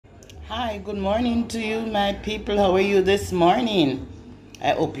Hi, good morning to you, my people. How are you this morning?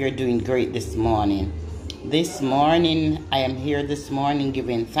 I hope you're doing great this morning. This morning, I am here this morning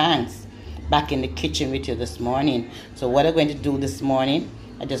giving thanks. Back in the kitchen with you this morning. So what I'm going to do this morning,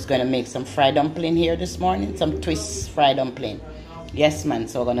 I'm just going to make some fried dumpling here this morning. Some twist fried dumpling. Yes, man.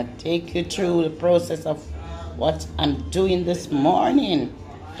 So I'm going to take you through the process of what I'm doing this morning.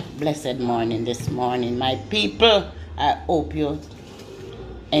 Blessed morning this morning, my people. I hope you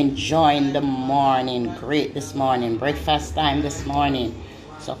enjoying the morning great this morning, breakfast time this morning.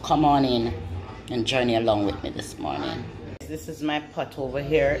 So come on in and journey along with me this morning. This is my pot over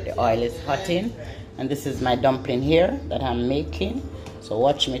here. The oil is hot in, and this is my dumpling here that I'm making. So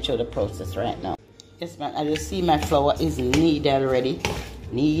watch me through the process right now. Yes, man, as you see, my flour is kneaded already,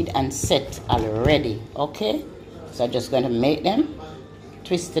 knead and set already. Okay, so I'm just going to make them,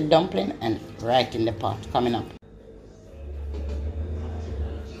 twist the dumpling, and right in the pot coming up.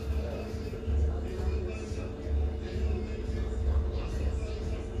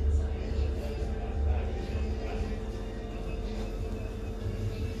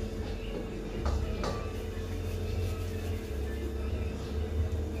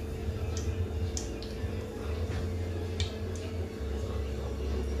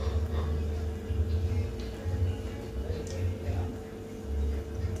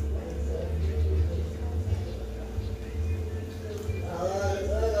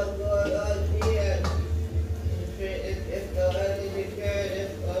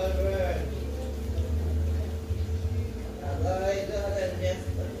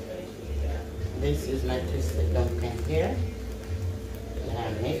 This is my twisted dumpling here that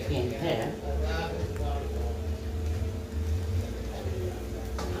I'm making here.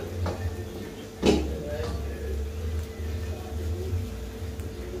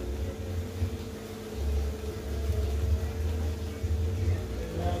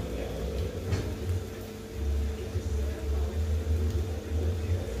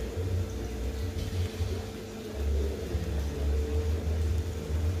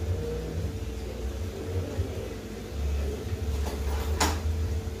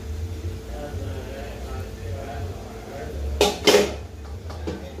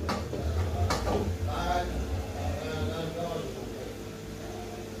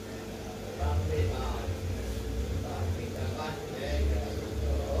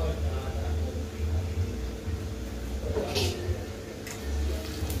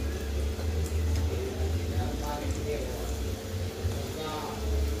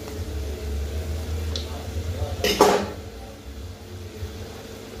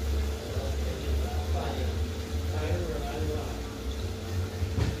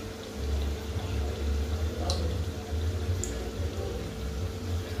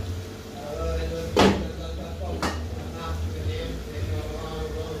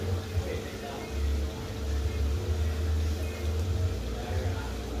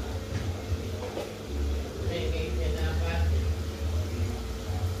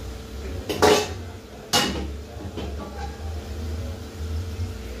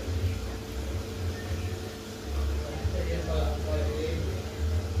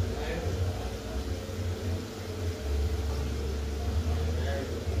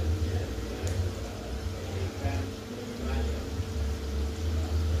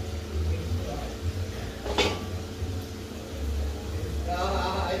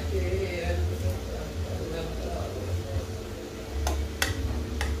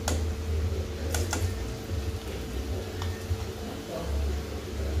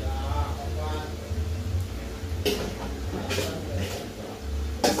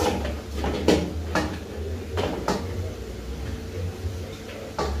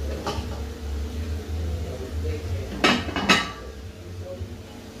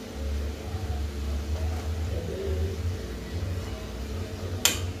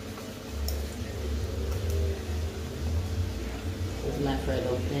 This is my fried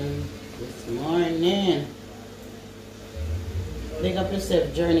dumpling this morning. Big up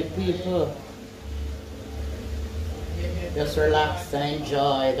yourself, journey people. Just relax and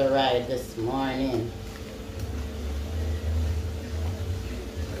enjoy the ride this morning.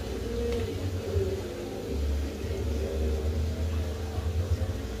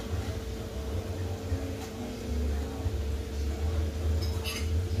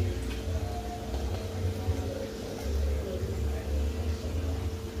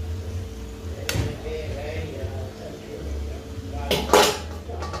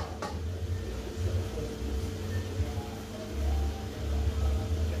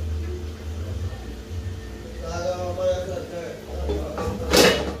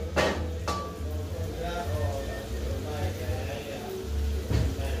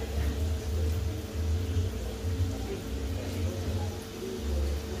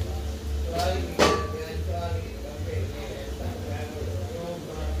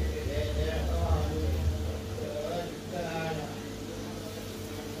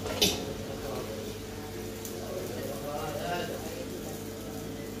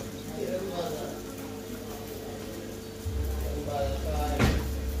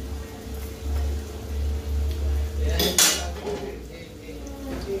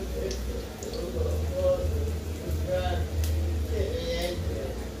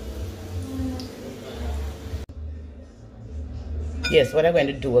 Yes, what I'm going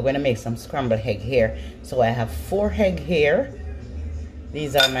to do, we're going to make some scrambled egg here. So I have 4 eggs here.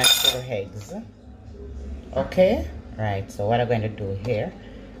 These are my 4 eggs. Okay, right. So what I'm going to do here,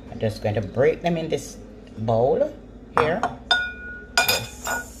 I'm just going to break them in this bowl here.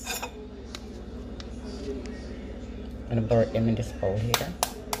 Yes. I'm going to break them in this bowl here.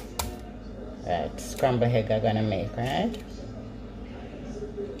 Right, scrambled egg I'm going to make, right?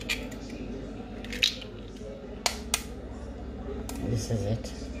 This is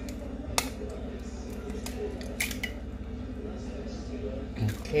it.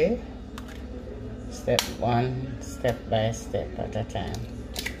 Okay. Step 1, step by step at a time.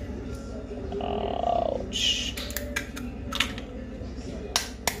 Ouch.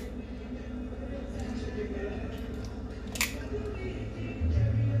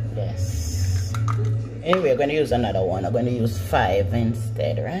 Yes. Anyway, we're going to use another one. I'm going to use 5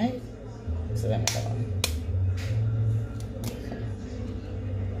 instead, right? So another one.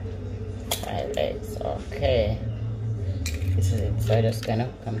 5 eggs. Okay. This is it. So I'm just going to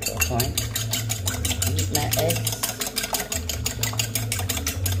come to a point. Eat my eggs.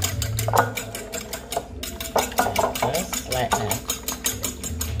 Just like that.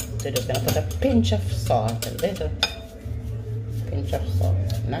 So just gonna put a pinch of salt, a little pinch of salt,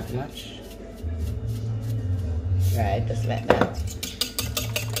 not much. Right, just like that.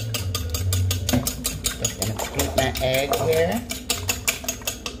 Just gonna beat my egg here.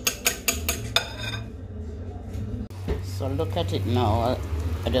 So look at it now.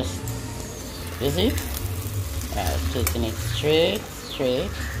 I just, is it? Taking it straight.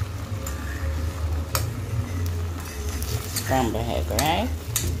 Scrambled egg, right?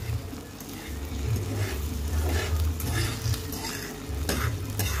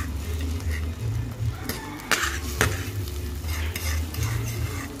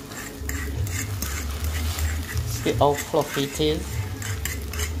 See how fluffy it is?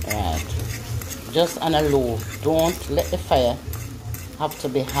 Right. Just on a low. Don't let the fire have to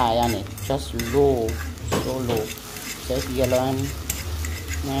be high on it. Just low, so low. So it's yellow and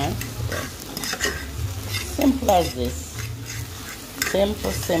right? Yes. Simple as this.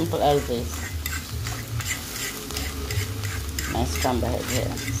 Simple as this. My scrambled egg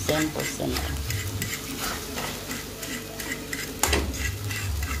here. Simple.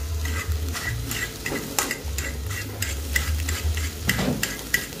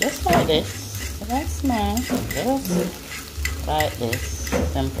 Just like this. That's nice. Just like this.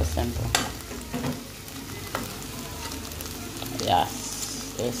 Simple. Yes,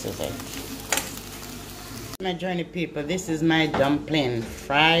 this is it. My journey people, this is my dumpling,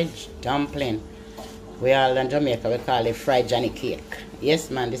 fried dumpling. We all in Jamaica, we call it fried Johnny cake. Yes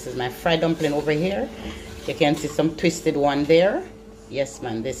man, this is my fried dumpling over here. You can see some twisted one there. Yes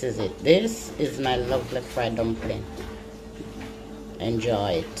man, this is it. This is my lovely fried dumpling.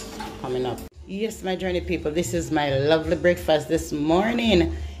 Enjoy it. Coming up. Yes my journey people, this is my lovely breakfast this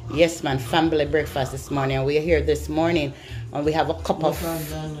morning. Yes man, family breakfast this morning. We're here this morning and we have a cup of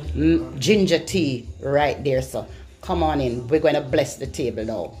ginger tea right there. So come on in. We're going to bless the table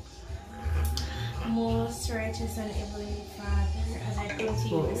now. Most righteous and heavenly Father, as I come to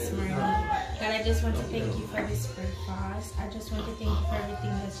you this morning, God, I just want to thank you for this breakfast. I just want to thank you for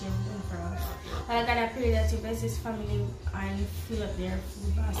everything that you've done for us. God, I pray that you bless this family and fill up their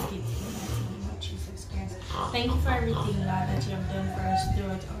food basket in the name of Jesus Christ. Thank you for everything, God, that you have done for us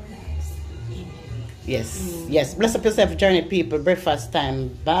throughout our lives. Amen. Yes. Bless up yourself, journey people. Breakfast time.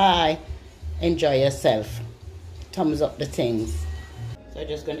 Bye. Enjoy yourself. Thumbs up the things. So I'm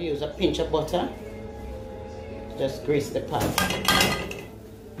just going to use a pinch of butter. Just grease the pot.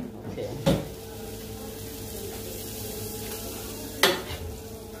 Okay.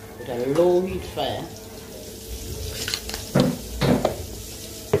 With a low heat fire.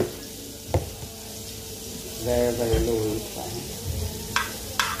 Very low heat fire.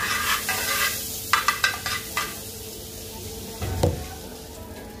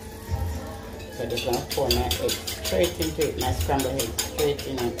 So I'm just going to pour my egg straight into it, my scrambled egg straight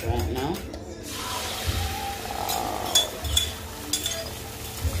in it right now.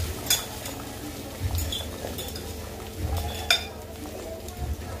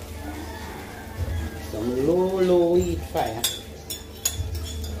 Some low heat fire.